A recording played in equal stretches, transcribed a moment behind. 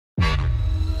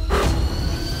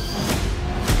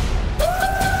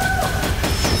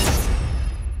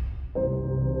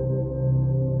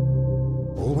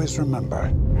Always remember,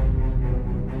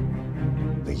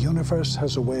 the universe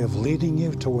has a way of leading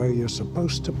you to where you're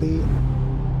supposed to be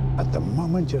at the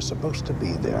moment you're supposed to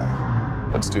be there.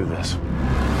 Let's do this.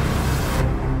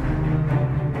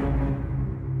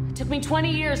 It took me 20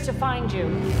 years to find you.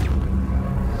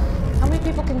 How many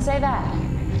people can say that?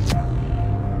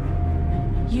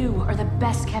 You are the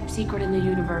best kept secret in the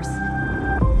universe.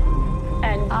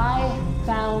 And I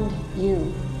found you,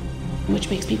 which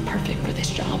makes me perfect for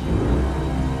this job.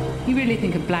 You really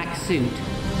think a black suit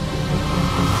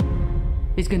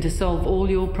is going to solve all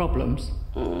your problems?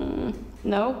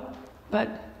 No, but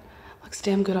looks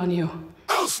damn good on you.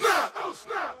 Oh snap! Oh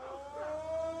snap!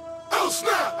 Oh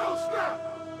snap! Oh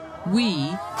snap! We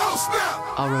Oh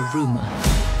snap! are a rumor.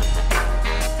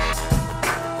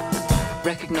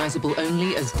 Recognizable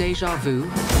only as déjà vu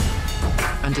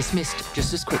and dismissed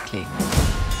just as quickly.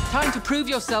 Time to prove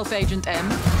yourself, Agent M.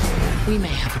 We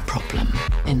may have a problem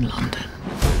in London.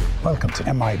 Welcome to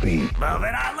MIB. Well,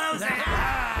 then I lose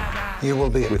it! You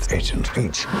will be with Agent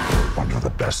H, one of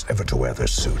the best ever to wear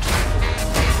this suit.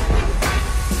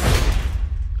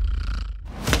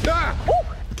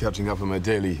 Catching up on my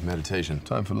daily meditation.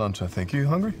 Time for lunch, I think. You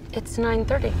hungry? It's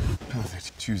 9:30.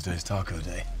 Perfect. Tuesday's taco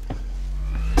day.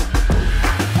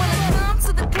 When I come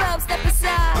to the club, step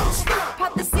aside.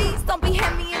 Pop the seats, don't be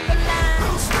heavy in the line.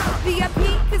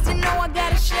 VIP, cause you know I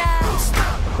got a shine.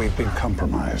 We've been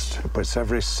compromised. It puts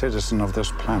every citizen of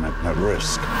this planet at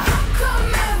risk.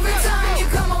 Come every time you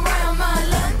come around my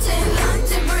London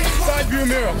bridge. Side view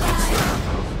mirror.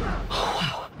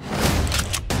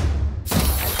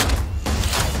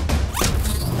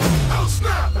 Oh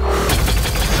snap!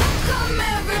 Come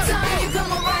every time you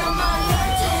come around my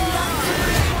London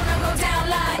bridge. Wanna go down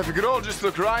like. If we could all just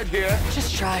look right here.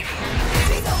 Just try.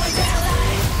 We going down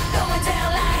like, going down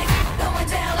like, going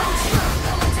down like,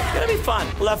 going down. It's gonna be fun.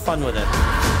 We'll have fun with it.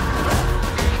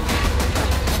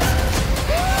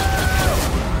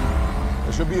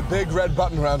 There should be a big red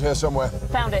button around here somewhere.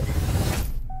 Found it.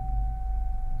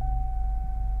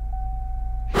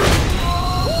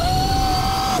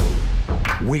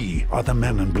 We are the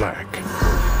men in black.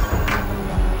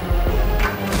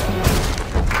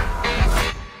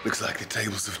 Looks like the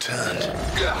tables have turned.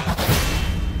 That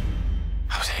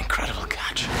was an incredible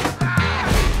catch.